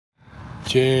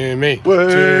Jimmy. I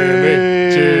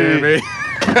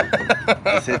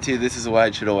said to you, this is the way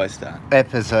it should always start.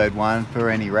 Episode 1,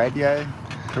 Parenti Radio.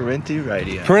 Parenti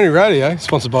Radio. Parenti Radio,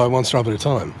 sponsored by One Stripe at a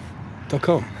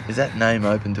Time.com. Is that name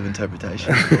open to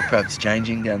interpretation or perhaps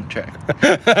changing down the track?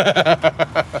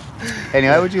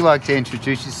 Anyway, would you like to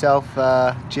introduce yourself,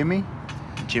 Jimmy?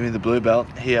 Jimmy the Blue Belt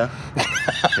here.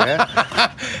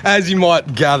 Yeah. As you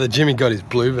might gather, Jimmy got his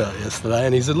blue belt yesterday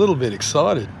and he's a little bit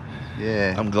excited.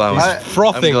 Yeah. I'm glowing. He's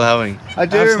frothing. I'm glowing. I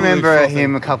do Absolutely remember frothing.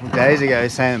 him a couple of days ago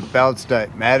saying belts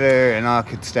don't matter and I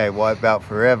could stay white belt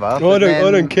forever. I but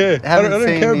don't care. Haven't I don't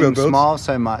seen care him about belts. smile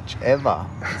so much ever.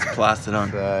 It's plastered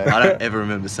on. So- I don't ever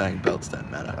remember saying belts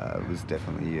don't matter. It was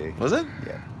definitely you. Was it?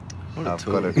 Yeah. What a I've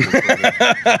tool. got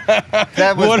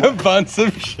that was What a bunch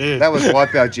of shit. that was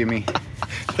white belt Jimmy.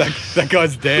 That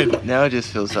guy's dead. Now I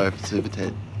just feel sorry for Super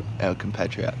Ted, our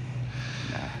compatriot.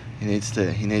 He needs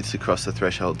to cross the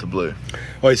threshold to blue.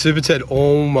 Wait, Super Ted Are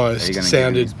almost you gonna give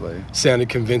him his sounded blue?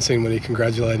 convincing when he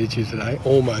congratulated you today.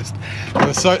 Almost.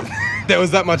 There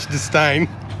was that much disdain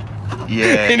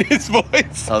Yeah. in his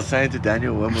voice. I was saying to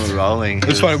Daniel when we were rolling,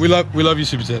 It's funny. We love you,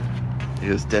 Super Ted. he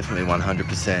was definitely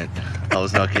 100%. I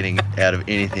was not getting out of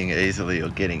anything easily or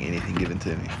getting anything given to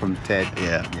me. From Ted.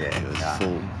 Yeah, Yeah. it was Nah.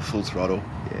 full throttle.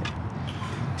 Yeah.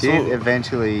 Did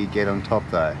eventually get on top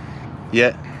though.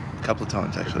 Yeah, a couple of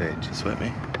times actually. Revenge. To sweat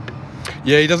me.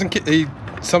 Yeah, he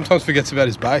sometimes forgets about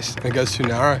his base and goes too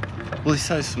narrow. Well, he's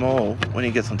so small. When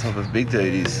he gets on top of a big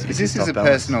dude, he's This just is a off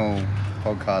balance. personal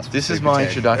podcast. For This is Super my Ted.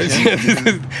 introduction. This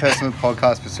is a personal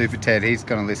podcast for Super Ted. He's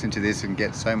going to listen to this and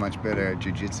get so much better at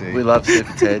jiu-jitsu. We love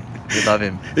Super Ted. We love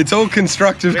him. It's all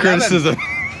constructive We love him. criticism.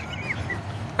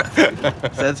 So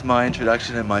that's my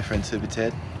introduction and my friend Super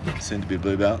Ted, soon to be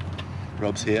blue belt.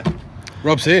 Rob's here.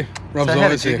 Rob's here. Rob's So how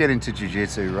always did you here. get into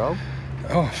jiu-jitsu, Rob?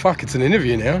 Oh, fuck, it's an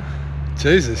interview now.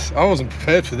 Jesus, I wasn't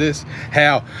prepared for this.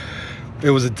 How? It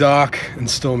was a dark and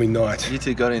stormy night. You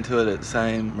two got into it at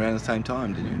around the same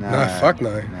time, didn't you? No, fuck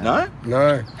no. No?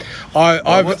 No.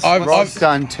 what's Rob's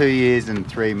done 2 years and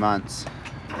 3 months.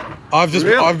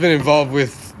 Really? I've been involved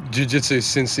with jiu-jitsu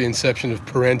since the inception of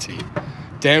Parenti.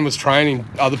 Dan was training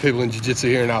other People in jiu-jitsu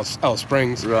here in Alice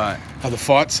Springs Right. at the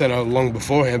fight centre long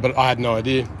beforehand, but I had no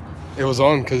idea it was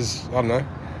on because, I don't know,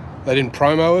 they didn't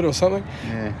promo it or something.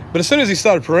 Yeah. But as soon as he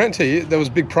started Parenti, there was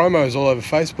big promos all over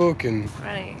Facebook and,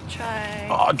 Ready, try.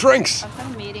 oh, drinks. I've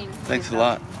got a meeting. Thanks a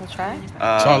lot. We'll try.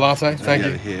 Chai latte, thank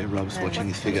you. Here, Rob's watching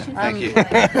his figure. Thank you.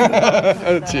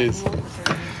 Cheers.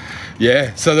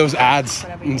 Yeah, so there was ads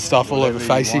and stuff all over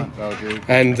Facey.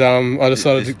 And I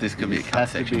decided This could be a cut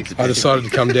section. to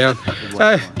come down.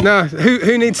 No,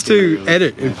 who needs to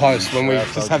edit in post when we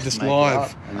just have this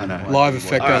live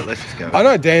effect All right, going? let's just go. I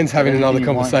know Dan's having Anything another you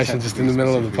want, conversation have just to in be the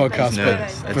middle of the specific. podcast, No,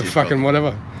 that's but your fucking problem.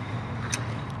 whatever.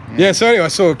 Yeah, so anyway, I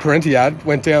saw a Parenti ad,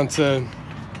 went down to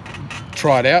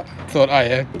try it out. Thought, oh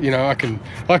yeah,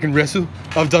 I can wrestle.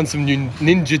 I've done some new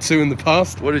ninjutsu in the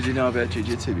past. What did you know about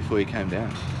jiu-jitsu before you came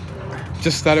down?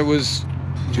 Just that it was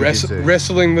Jiu-jitsu.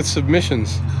 wrestling with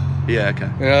submissions. Yeah, okay.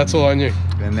 That's all I knew.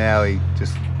 And now he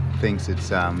just thinks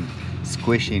it's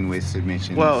squishing with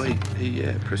submissions. Well, he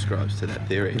prescribes to that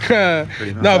theory. No,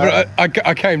 Pretty much. but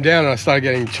I came down and I started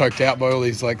getting choked out by all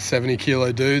these like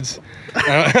 70-kilo dudes,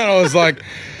 and I was like,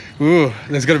 "Ooh,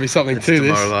 there's got to be something That's to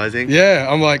this." demoralising. Yeah,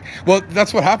 I'm like, well,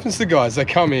 that's what happens to guys. They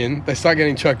come in, they start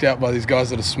getting choked out by these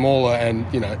guys that are smaller and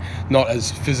not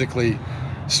as physically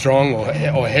strong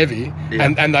or heavy,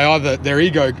 Yeah. and their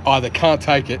ego either can't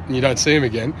take it and you don't see them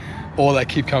again, or they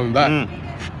keep coming back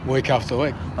week after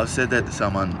week. I've said that to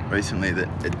someone recently that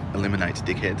it eliminates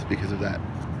dickheads because of that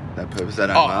purpose. They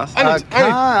don't Oh, last. I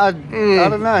I need- I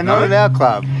don't know, not at our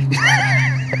club.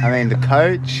 I mean, the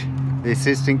coach, the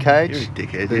assistant coach, You're a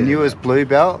dickhead, the yeah. newest blue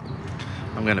belt,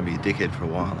 I'm going to be a dickhead for a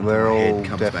while. until we're my head all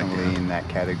comes back definitely down. in that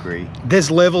category. There's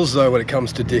levels though when it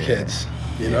comes to dickheads.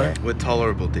 We're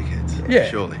tolerable dickheads. Yeah.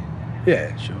 Surely.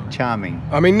 Yeah. Sure. Charming.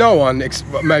 I mean, no one,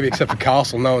 maybe except for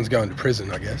Castle, no one's going to prison,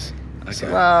 I guess.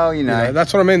 Okay. Well,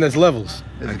 That's what I mean. There's levels.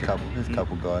 there's Okay. a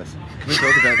couple guys. Can we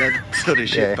talk about that sort of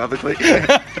shit Yeah. publicly?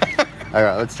 All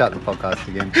right, let's start the podcast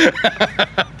again.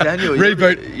 Daniel,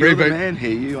 Reboot, you're the reboot. man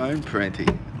here. You own Parenti.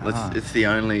 It's the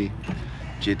only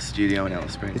jit studio in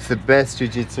Alice Springs. It's the best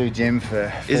jiu-jitsu gym for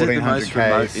 1400 Is it the most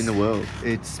remote Ks. in the world?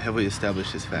 It's Have we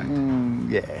established this fact?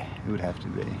 yeah, it would have to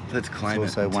be. Let's claim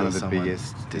It's it also until one of the someone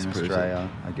biggest in disproves it. Australia,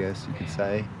 I guess you could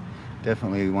say.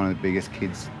 Definitely one of the biggest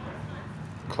kids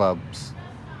clubs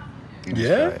in Yeah?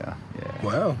 Australia. Yeah.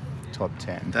 Wow. Top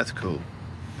 10. That's cool.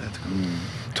 That's cool.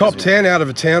 Top 10 out of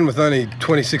a town with only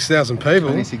 26,000 people.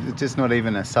 26, it's just not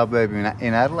even a suburb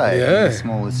in Adelaide, Yeah. a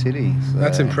smaller city. So,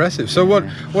 That's impressive. So what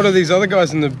are these other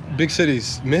guys in the big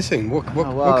cities missing? What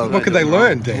could they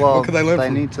learn, Dan? Well, what could they learn they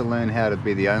from? need to learn how to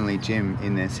be the only gym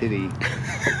in their city,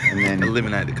 and then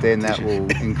Eliminate the then that competition.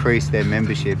 will increase their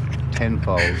membership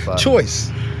tenfold. But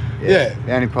Choice. Yeah.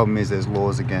 The only problem is there's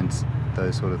laws against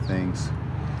those sort of things.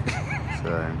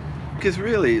 So Because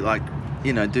really, like,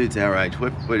 you know, dudes our age,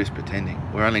 we're just pretending.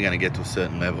 We're only going to get to a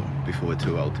certain level before we're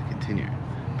too old to continue.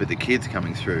 But the kids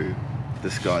coming through,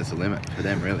 the sky's the limit for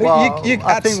them, really. well, you-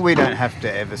 I that's- think we don't have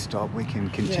to ever stop. We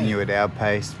can continue at our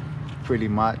pace pretty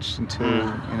much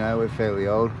until we're fairly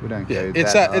old. We don't Yeah, go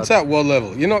it's that at hard. world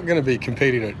level. You're not going to be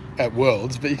competing at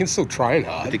Worlds, but you can still train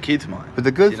But hard. the kids might. But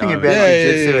the good You thing know about what I mean? Yeah,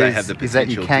 jiu-jitsu yeah, they have the is that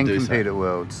you potential can to do so. compete at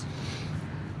Worlds.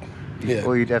 Yeah.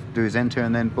 All you'd have to do is enter,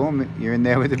 and then boom, you're in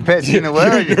there with the best in the You're-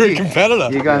 world. you're a competitor.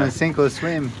 You're going Yeah. to sink or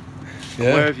swim.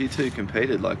 Yeah. Where have you two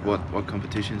competed? Like, what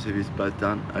competitions have you both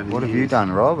done over the What years? have you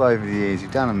done, Rob, over the years?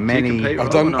 You've done many. compete, Rob?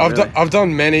 I've done not I've really. done I've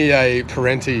done many a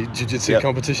Parenti jiu-jitsu Yep.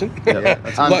 competition. Yeah.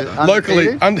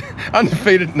 Locally Undefeated?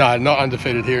 undefeated. No, not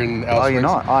undefeated here in Alice Oh, you're Springs.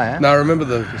 not? I am. No, I remember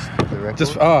the The record.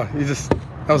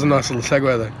 that was a nice little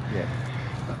segue there.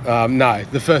 Yeah. No,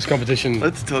 the first competition.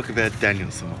 Let's talk about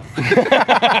Daniel some more.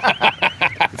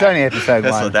 It's only episode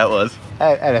That's one. what that was.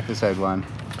 At episode one.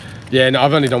 Yeah, no,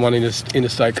 I've only done one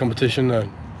interstate competition,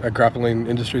 a grappling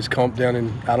industries comp down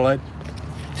in Adelaide.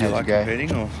 Do you How'd like you go?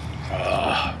 competing or?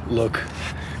 Look,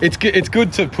 it's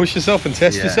good to push yourself and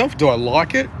test Yeah. yourself. Do I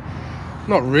like it?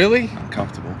 Not really.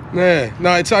 Uncomfortable. Yeah,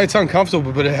 no, it's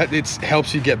uncomfortable, but it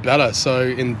helps you get better. So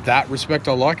in that respect,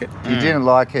 I like it. You didn't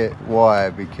like it. Why?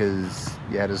 Because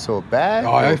you had a sore back? Oh,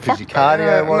 Or because your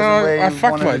cardio wasn't where you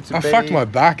wanted it to I be? fucked my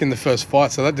back in the first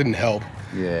fight, so that didn't help.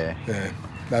 Yeah. Yeah,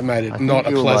 that made I it think not a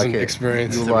you'll pleasant like it.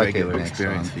 experience. You'll It's a like it regular next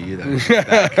experience time. for you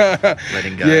though. Back,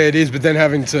 letting go. Yeah, it is. But then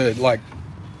having to like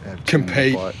Have too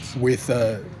many compete fights.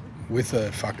 with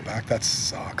a fucked back, that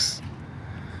sucks.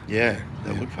 Yeah,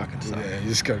 that would fucking suck.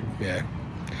 Yeah, you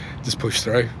just push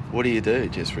through. What do you do?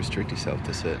 Just restrict yourself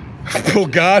to certain. Pull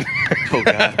guard. Pull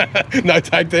guard. No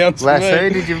takedowns. for Lasso? me.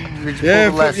 Did you Yeah,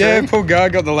 pull the lasso? yeah, pull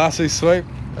guard. Got the lasso sweep.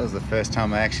 That was the first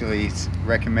time I actually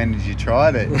recommended you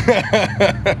tried it.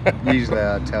 Usually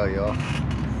I'd tell you off.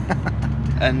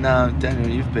 And Daniel,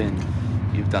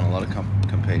 you've done a lot of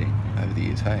competing over the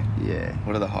years. Hey, Yeah.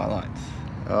 what are the highlights?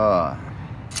 Oh,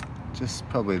 just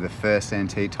probably the first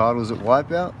NT titles at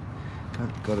Wipeout.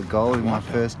 Got a gold in my Wipeout.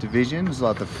 first division. It was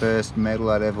like the first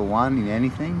medal I'd ever won in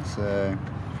anything, so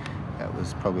that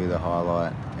was probably the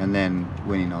highlight. And then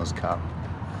winning Oz Cup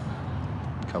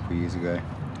a couple of years ago.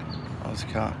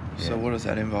 Oscar. So Yeah. what does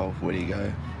that involve? Where do you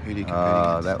go? Who do you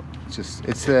compete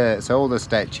against? So all the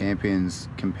state champions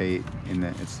compete in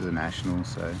it's the national.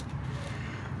 So,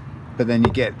 but then you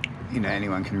get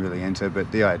anyone can really enter.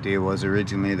 But the idea was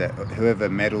originally that whoever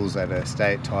medals at a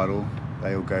state title,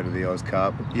 they all go to the Oz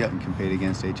Cup Yep. and compete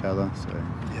against each other. So,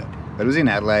 Yep. but it was in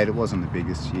Adelaide. It wasn't the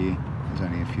biggest year. There's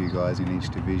only a few guys in each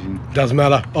division. Doesn't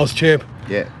matter. Oz champ.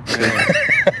 Yeah,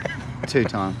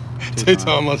 two-time.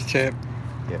 Two-time Oz champ.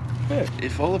 Yeah,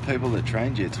 If all the people that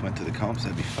trained jits went to the comps,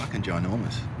 they'd be fucking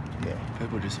ginormous. yeah.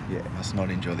 People just Yeah. must not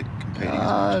enjoy the competing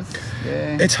as much.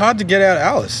 Yeah. It's hard to get out of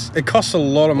Alice. It costs a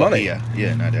lot of money. Yeah,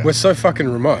 no doubt. We're so fucking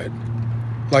remote.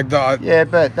 Like Yeah,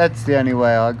 but that's the only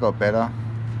way I got better.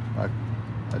 Like,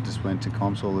 I just went to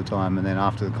comps all the time, and then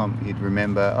after the comp, you'd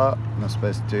remember, oh, I'm not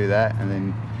supposed to do that, and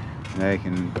then you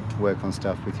can work on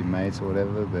stuff with your mates or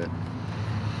whatever. But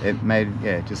it made,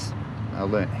 I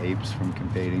learnt heaps from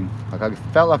competing. Like, I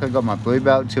felt like I got my blue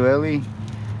belt too early,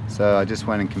 so I just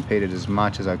went and competed as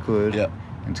much as I could Yep.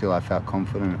 until I felt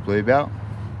confident at blue belt,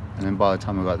 and then by the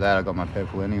time I got that, I got my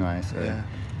purple anyway. So. Yeah.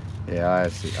 Yeah,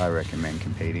 I recommend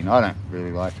competing. I don't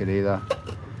really like it either.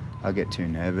 I get too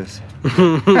nervous.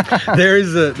 there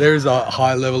is a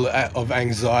high level of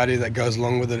anxiety that goes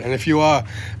along with it, and if you are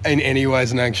in any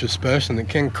ways an anxious person, it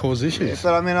can cause Yeah, issues.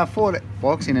 but I mean, I fought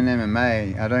boxing and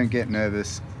MMA. I don't get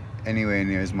nervous anywhere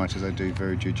near as much as I do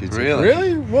for jiu-jitsu. Really?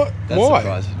 Really? What? That Why?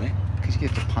 surprises me. Because you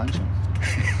get to punch them.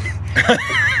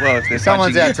 Well, if there's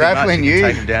Someone's out grappling you.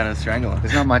 take them down and strangle them.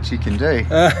 There's not much you can do.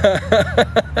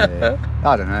 Yeah.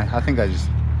 I don't know. I think I just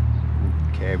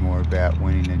care more about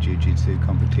winning a jiu-jitsu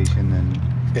competition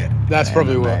than Yeah, that's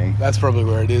probably MMA.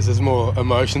 where it is. There's more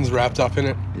emotions wrapped up in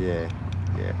it. yeah.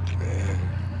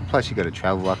 Plus, you got to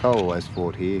travel. Like I always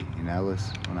fought here in Alice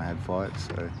when I had fights,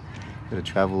 so got to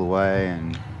travel away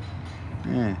and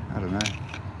I don't know.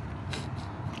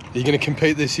 Are you going to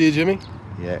compete this year, Jimmy?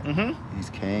 Yeah, Mm-hmm. he's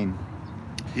keen.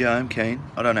 Yeah, I'm keen.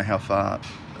 I don't know how far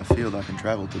afield I can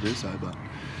travel to do so, but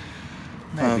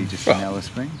Maybe just well, in Alice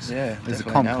Springs. yeah, There's a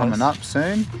definitely comp in coming Alice. up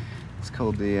soon. It's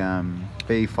called the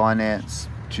B Finance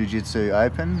Jiu-Jitsu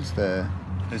Open. It's the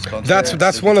Who sponsors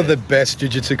That's it? one of the best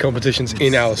jiu-jitsu competitions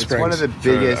in Alice It's one of Springs. the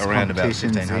biggest around about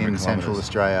competitions 1,500 in Central kilometres.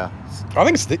 Australia. I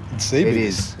think it's the It biggest.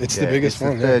 is. It's Yeah, the biggest it's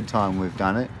one. the third time we've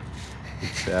done it.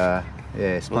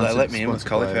 It's sponsored, let me in with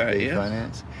sponsored by cauliflower B ear?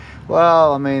 Finance.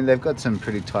 Well, I mean, they've got some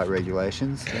pretty tight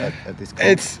regulations at this comp.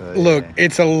 It's so, look, yeah.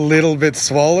 it's a little bit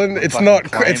swollen. It's fucking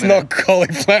not claiming it's not it.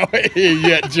 cauliflower ear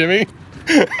yet, Jimmy.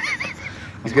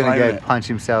 He's going to claiming go it. punch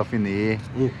himself in the ear.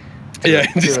 Yeah,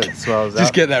 Till it swells just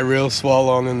up. get that real swell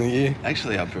on in the ear.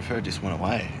 Actually, I prefer it just went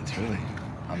away. It's really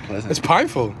unpleasant. It's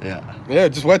painful. Yeah. Yeah,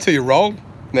 just wait till you roll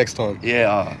next time.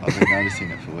 Yeah, I've been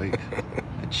noticing it for weeks.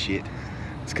 It's shit.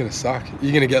 It's gonna suck.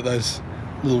 You're gonna get those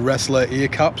little wrestler ear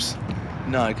cups.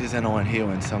 No, because then I won't hear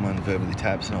when someone verbally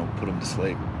taps and I'll put them to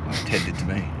sleep, like Ted did to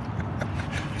me.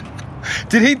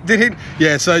 Did he?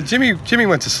 Yeah. So Jimmy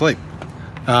went to sleep.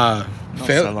 Not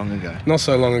so long ago. Not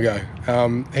so long ago.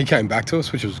 He came back to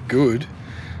us, which was good,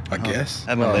 I guess.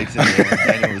 I had my legs in the air and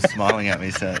Daniel was smiling at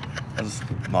me, so I was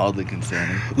mildly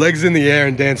concerning. Legs in the air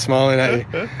and Dan smiling at you.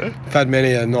 I've had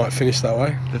many a night finish that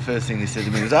way. The first thing he said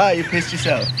to me was, you pissed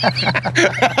yourself.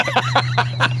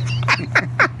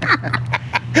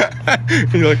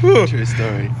 You're like, whoa. True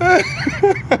story.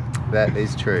 That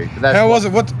is true. But that's How was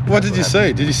it? What did you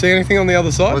see? Did you see anything on the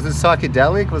other side? Was it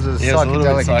psychedelic? Was it a Yeah, it was a little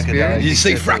bit psychedelic experience? Did you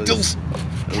see except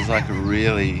fractals? It was like a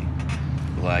really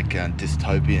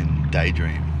dystopian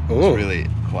daydream. It Oh. was really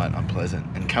quite unpleasant.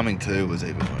 And coming to was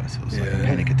even worse. It was like a Yeah.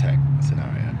 panic attack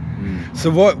scenario. So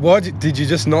why did you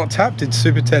just not tap? Did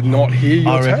Super Ted not hear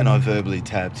your I reckon tap? I verbally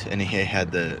tapped and he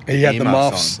had the He had the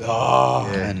earmuffs muffs. on.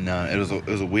 Oh. Yeah. And it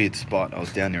was a weird spot. I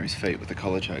was down near his feet with the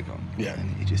collar choke on. Yeah.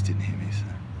 And he just didn't hear me,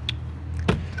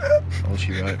 so all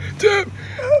she wrote.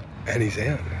 And he's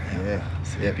out. Yeah.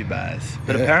 Sleepy bars.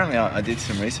 But Yeah. apparently I did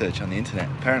some research on the internet.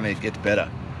 Apparently it gets better.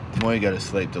 The more you go to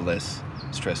sleep, the less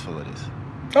stressful it is.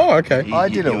 Oh, okay. You- I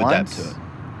did it you adapt once. to it.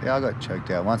 Yeah, I got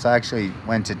choked out once. I actually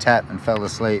went to tap and fell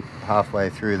asleep halfway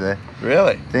through the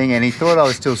Really? thing, and he thought I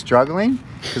was still struggling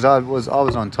because I was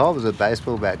on top. It was a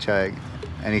baseball bat choke,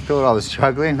 and he thought I was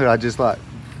struggling, but I just like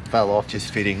fell off,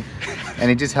 Just fitting. and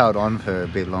he just held on for a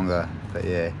bit longer. But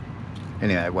yeah.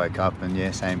 Anyway, I woke up and yeah,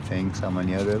 same thing. Someone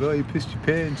yelled out, "Oh, you pissed your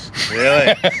pants."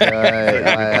 Really? So Played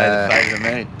the I favour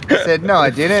to me. said, "No, I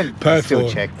didn't." Perfect. Still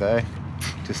checked though,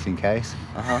 just in case.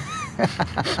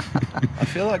 I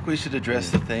feel like we should address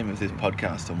the theme of this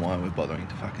podcast and why we're bothering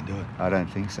to fucking do it. I don't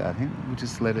think so. I think we'll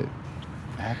just let it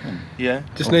happen. Yeah.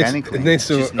 Just needs Organically. it needs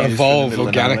to Just news from the evolve middle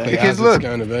of organically nowhere. as Because look, it's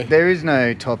going to be. there is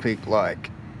no topic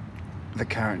like the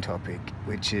current topic,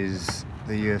 which is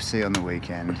the UFC on the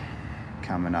weekend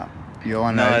coming up. You're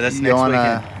on No, a, that's you're next on weekend.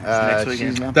 A, It's next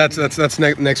weekend. Tuesday? That's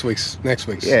next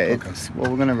week's Yeah, podcast. well,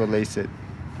 we're going to release it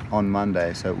on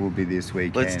Monday, so it will be this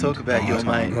weekend. Let's talk about Oh, your okay.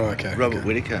 mate, Oh, okay, Robert okay.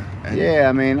 Whittaker. And, Yeah,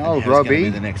 I mean, and old how's gonna be Robbie.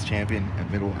 the next champion at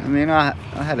middleweight. I mean, I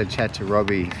had a chat to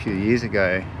Robbie a few years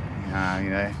ago. You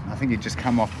know, I think he'd just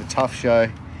come off the Tough show.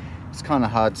 It's kind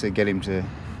of hard to get him to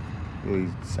really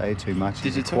say too much. Did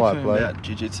He's you a talk to quiet him bloke. about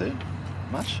jiu-jitsu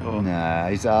much? Or? Nah,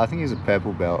 I think he's a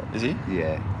purple belt. Is he?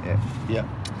 Yeah. Yeah.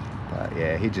 But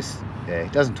yeah, he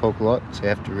doesn't talk a lot, so you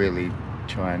have to really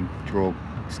try and draw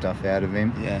stuff out of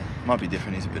him. Yeah. Might be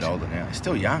different. He's a bit older now. He's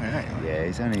still young, eh? Like Yeah,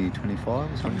 he's only 25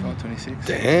 or something. 25, 26.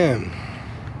 Damn.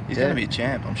 He's Yeah. going to be a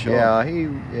champ, I'm sure. Yeah,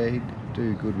 he'd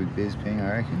do good with Bisping,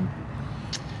 I reckon.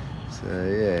 So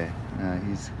yeah,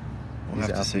 he's We'll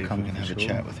have to up see and if we coming can for have a sure.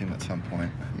 chat with him at some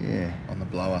point Yeah, on the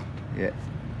blower. yeah.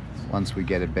 Once we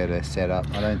get a better setup,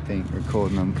 I don't think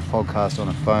recording a podcast on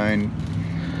a phone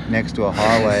next to a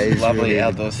highway is Lovely really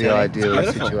outdoor the setting. ideal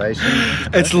Beautiful. situation.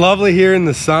 It's lovely here in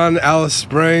the sun, Alice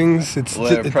Springs. It's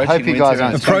We're approaching hope you guys winter and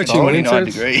aren't it's approaching 29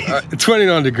 winter. degrees.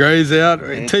 29 degrees out.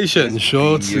 It's T-shirt and just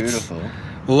shorts. Beautiful.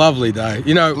 It's a lovely day.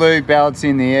 You know, Blue belts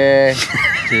in the air,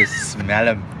 just Smell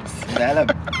him. Smell him.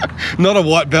 not a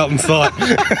white belt in sight.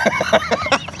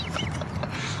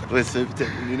 We're super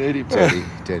technical. You need him.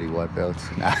 dirty white belts.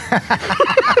 No.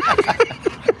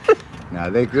 No,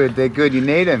 they're good. They're good. You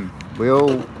need them. We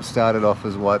all started off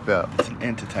as white belts. It's an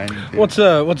entertaining thing. what's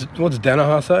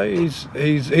Danaher say?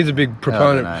 He's a big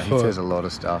proponent I don't know. He for. says a lot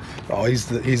of stuff. Oh, he's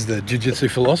the jiu-jitsu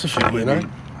philosophy. You know.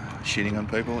 Shitting on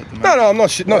people at the moment? No, I'm not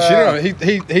shitting on Well-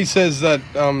 it. He says that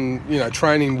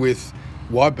training with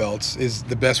white belts is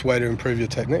the best way to improve your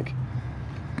technique.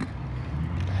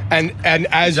 And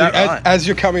as that right? as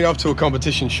you're coming up to a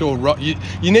competition, sure, you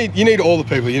need all the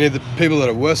people. You need the people that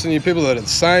are worse than you, people that are the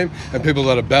same, and people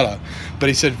that are better. But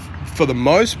he said, for the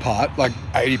most part, like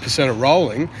 80% of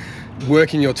rolling,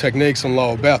 working your techniques on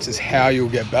lower belts is how you'll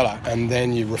get better, and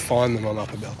then you refine them on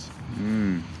upper belts.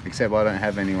 Except I don't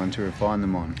have anyone to refine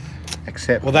them on.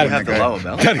 Except Well, that- when You I have the go- lower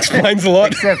belt. That explains a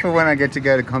lot. Except for when I get to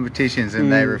go to competitions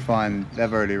and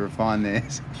they've already refined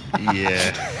theirs.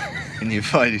 Yeah. And you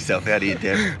find yourself out of your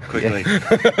depth quickly.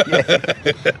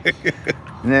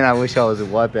 And then I wish I was a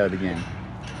white belt again.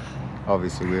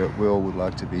 Obviously, we all would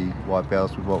like to be white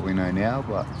belts with what we know now,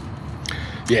 but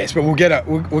Yes, but we'll get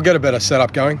a better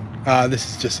setup going.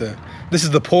 This is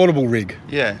the portable rig.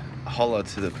 Yeah. Holler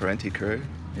to the Parenti crew.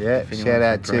 yeah, If anyone shout from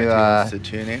out Parenti to wants to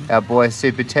tune in. our boy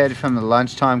Super Ted from the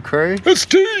Lunchtime crew. It's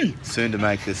tea. Soon to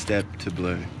make the step to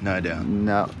blue, no doubt.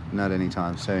 No, not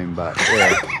anytime soon, but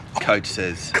yeah, Coach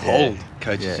says. Cold.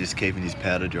 Coach Yeah. is just keeping his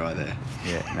powder dry there.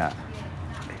 yeah, no.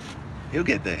 He'll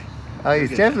get there. Oh, he's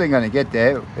Okay. definitely going to get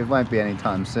there. It won't be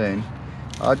anytime soon.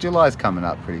 Oh, July's coming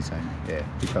up pretty soon. Yeah,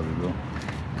 he probably will.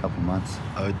 A couple months.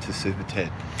 Ode to Super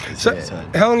Ted. This So,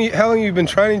 episode. how long you been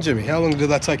training, Jimmy? How long did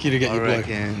that take you to get I your blue?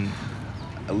 reckon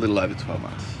a little over 12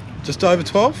 months. Just over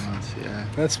 12? Months, yeah.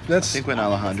 That's I think when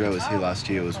Alejandro was here last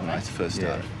year was when I first Yeah.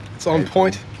 started. it's on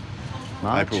point.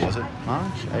 March? April, was it?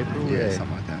 March? April? Yeah, Yeah.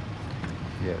 something like that.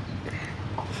 Yeah.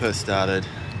 First started,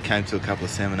 came to a couple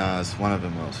of seminars. One of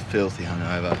them I was filthy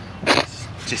hungover. It's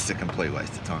just a complete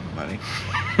waste of time and money.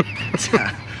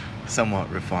 Somewhat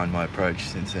refined my approach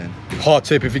since then. Hot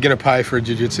tip: if you're going to pay for a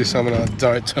jiu-jitsu seminar,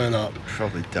 don't turn up.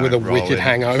 Probably don't With a roll wicked in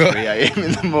hangover. 3 a.m.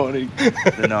 in the morning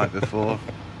the night before.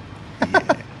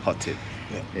 Yeah, hot tip.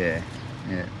 Yeah.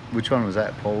 Yeah. Which one was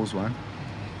that? Paul's one?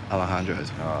 Alejandro's.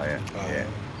 Oh, yeah. Yeah.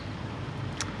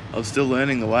 I was still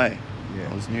learning the way. Yeah.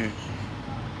 I was new.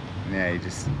 Yeah, you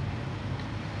just...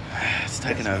 It's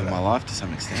taken over my life to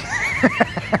some extent.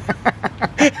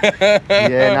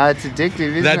 Yeah, no, it's addictive,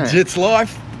 isn't That it? jits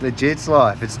life. The jit's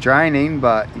life. It's draining,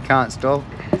 but you can't stop.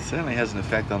 It certainly has an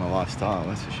effect on the lifestyle,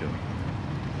 that's for sure.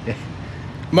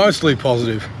 Mostly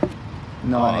positive.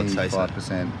 I'd say so.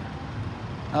 95%.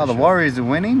 Oh, the Sure. Warriors are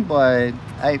winning by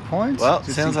 8 points. Well,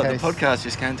 just sounds in like the case podcast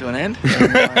just came to an end.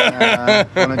 anyone,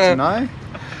 wanted to know.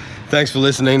 Thanks for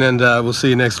listening, and we'll see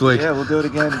you next week. Yeah, we'll do it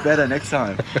again better next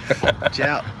time.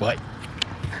 Ciao. Bye.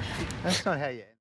 That's not how you...